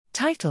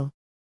Title: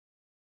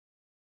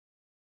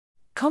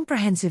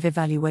 Comprehensive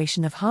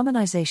Evaluation of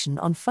Harmonization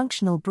on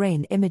Functional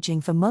Brain Imaging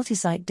for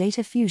Multisite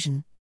Data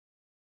Fusion.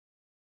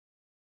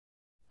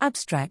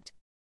 Abstract: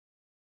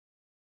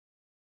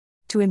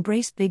 To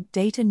embrace big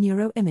data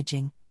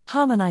neuroimaging,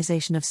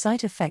 harmonization of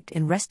site effect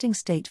in resting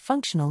state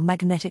functional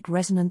magnetic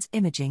resonance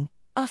imaging,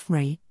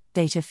 fMRI,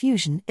 data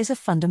fusion is a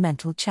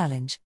fundamental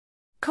challenge.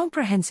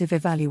 Comprehensive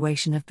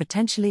evaluation of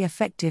potentially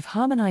effective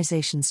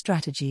harmonization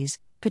strategies,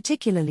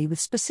 particularly with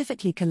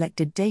specifically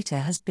collected data,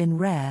 has been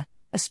rare,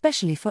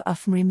 especially for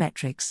fMRI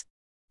metrics.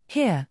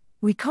 Here,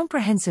 we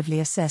comprehensively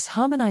assess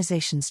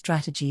harmonization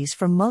strategies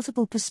from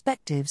multiple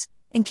perspectives,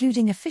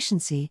 including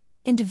efficiency,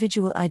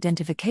 individual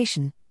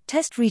identification,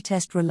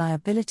 test-retest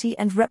reliability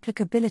and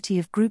replicability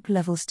of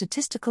group-level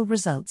statistical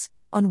results,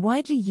 on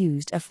widely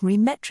used fMRI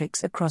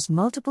metrics across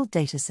multiple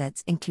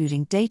datasets,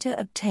 including data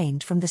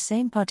obtained from the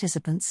same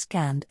participants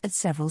scanned at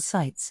several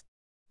sites.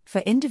 For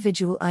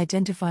individual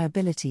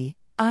identifiability,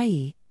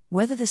 i.e.,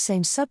 whether the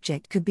same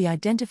subject could be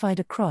identified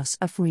across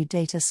fMRI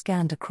data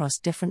scanned across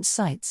different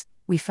sites,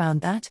 we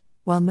found that,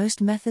 while most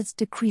methods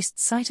decreased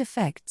site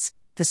effects,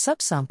 the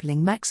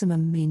subsampling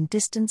maximum mean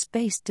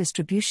distance-based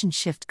distribution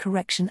shift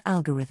correction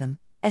algorithm,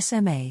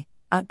 SMA,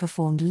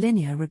 outperformed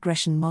linear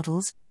regression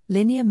models,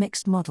 linear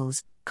mixed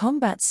models,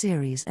 combat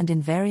series and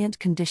invariant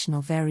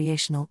conditional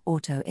variational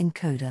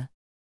autoencoder.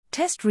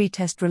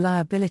 Test-retest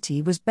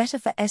reliability was better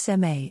for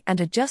SMA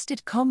and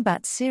adjusted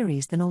combat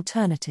series than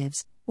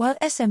alternatives, while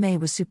SMA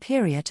was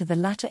superior to the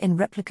latter in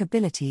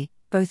replicability,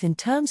 both in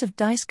terms of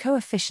dice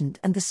coefficient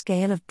and the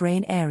scale of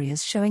brain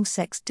areas showing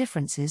sex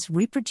differences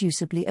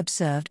reproducibly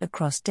observed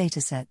across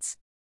datasets.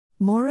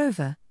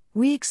 Moreover,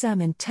 we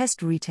examined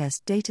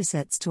test-retest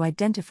datasets to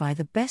identify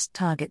the best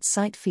target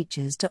site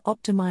features to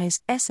optimize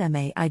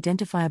SMA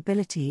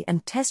identifiability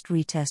and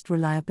test-retest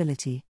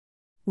reliability.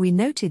 We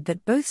noted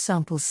that both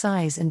sample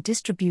size and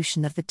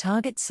distribution of the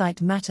target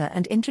site matter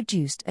and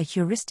introduced a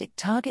heuristic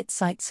target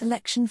site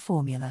selection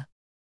formula.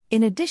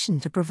 In addition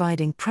to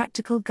providing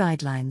practical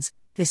guidelines,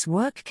 this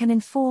work can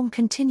inform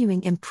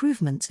continuing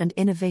improvements and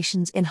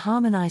innovations in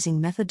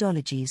harmonizing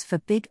methodologies for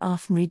big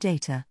fMRI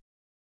data.